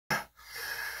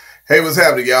Hey, what's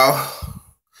happening, y'all?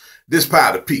 This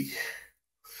Pulpit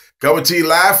coming to you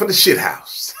live from the shit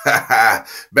house.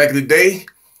 Back in the day,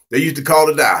 they used to call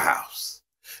it our house.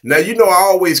 Now, you know I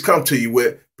always come to you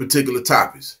with particular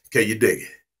topics. Can you dig it?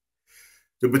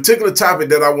 The particular topic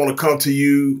that I want to come to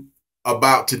you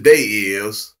about today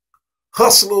is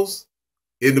hustlers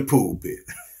in the pulpit.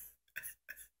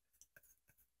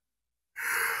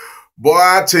 Boy,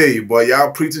 I tell you, boy,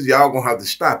 y'all preachers, y'all gonna have to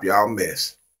stop y'all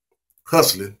mess.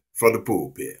 Hustling from the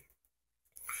pulpit.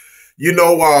 You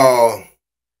know,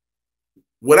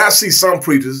 when I see some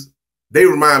preachers, they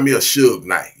remind me of Suge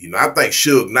Knight. You know, I think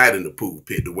Suge Knight in the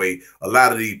pulpit, the way a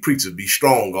lot of these preachers be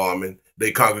strong-arming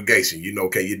their congregation. You know,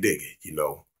 can you dig it?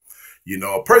 You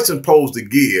know, a person supposed to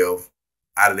give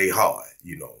out of their heart.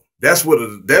 You know, that's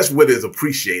what is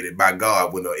appreciated by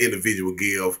God when an individual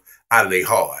give out of their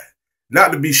heart.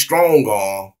 Not to be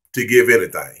strong-armed to give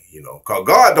anything, you know, because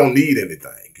God don't need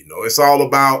anything. You know, it's all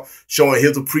about showing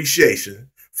his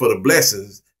appreciation for the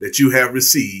blessings that you have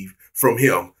received from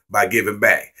him by giving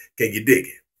back. Can you dig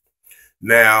it?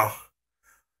 Now,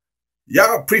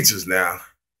 y'all preachers now,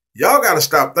 y'all got to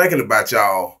stop thinking about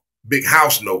y'all big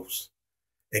house notes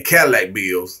and Cadillac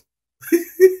bills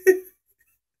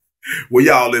when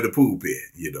y'all in the pulpit,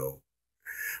 you know.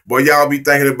 Boy, y'all be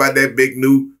thinking about that big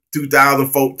new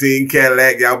 2014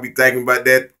 Cadillac. Y'all be thinking about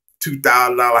that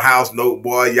 $2,000 house note,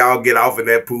 boy. Y'all get off in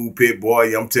that pulpit,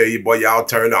 boy. I'm telling you, boy, y'all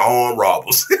turn to armed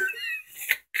robbers.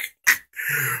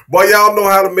 Boy, y'all know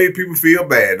how to make people feel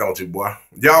bad, don't you, boy?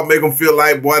 Y'all make them feel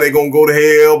like, boy, they gonna go to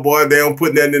hell, boy. They don't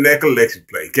put nothing in that collection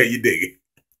plate. Can you dig it?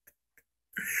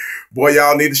 Boy,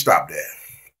 y'all need to stop that.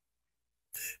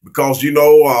 Because, you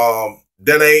know,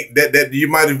 that you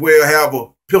might as well have a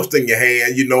pistol in your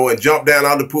hand, you know, and jump down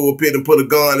out the pulpit and put a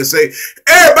gun and say,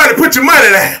 everybody put your money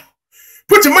down.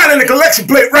 Put your money in the collection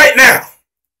plate right now.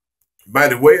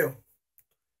 Might as well.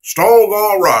 Strong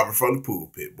arm robber from the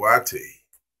pulpit, boy, I tell you.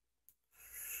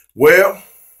 Well,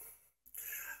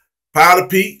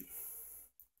 Pulpit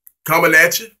coming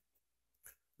at you.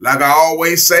 Like I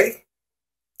always say,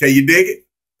 can you dig it?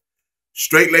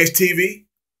 Straight Lace TV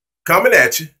coming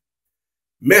at you.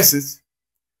 Message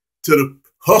to the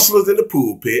hustlers in the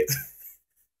pulpit.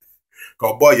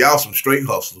 Cause boy, y'all some straight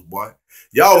hustlers, boy.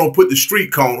 Y'all don't put the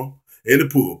street corner in the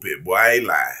pulpit, boy. I ain't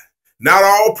lying. Not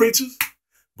all preachers,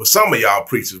 but some of y'all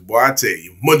preachers, boy, I tell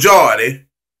you, majority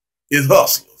is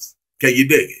hustlers. Can you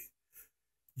dig it?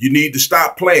 You need to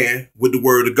stop playing with the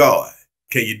word of God.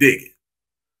 Can you dig it?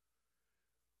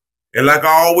 And like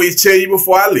I always tell you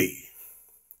before I leave,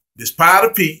 this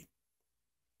Pulpit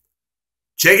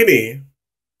checking in,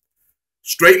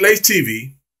 Straight Lace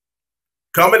TV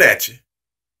coming at you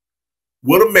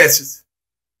with a message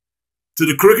to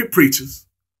the crooked preachers,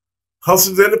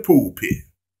 hustlers in the pulpit.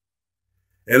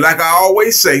 And like I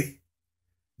always say,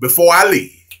 before I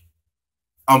leave,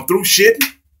 I'm through shitting,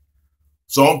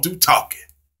 so I'm through talking.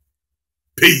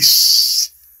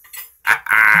 Peace.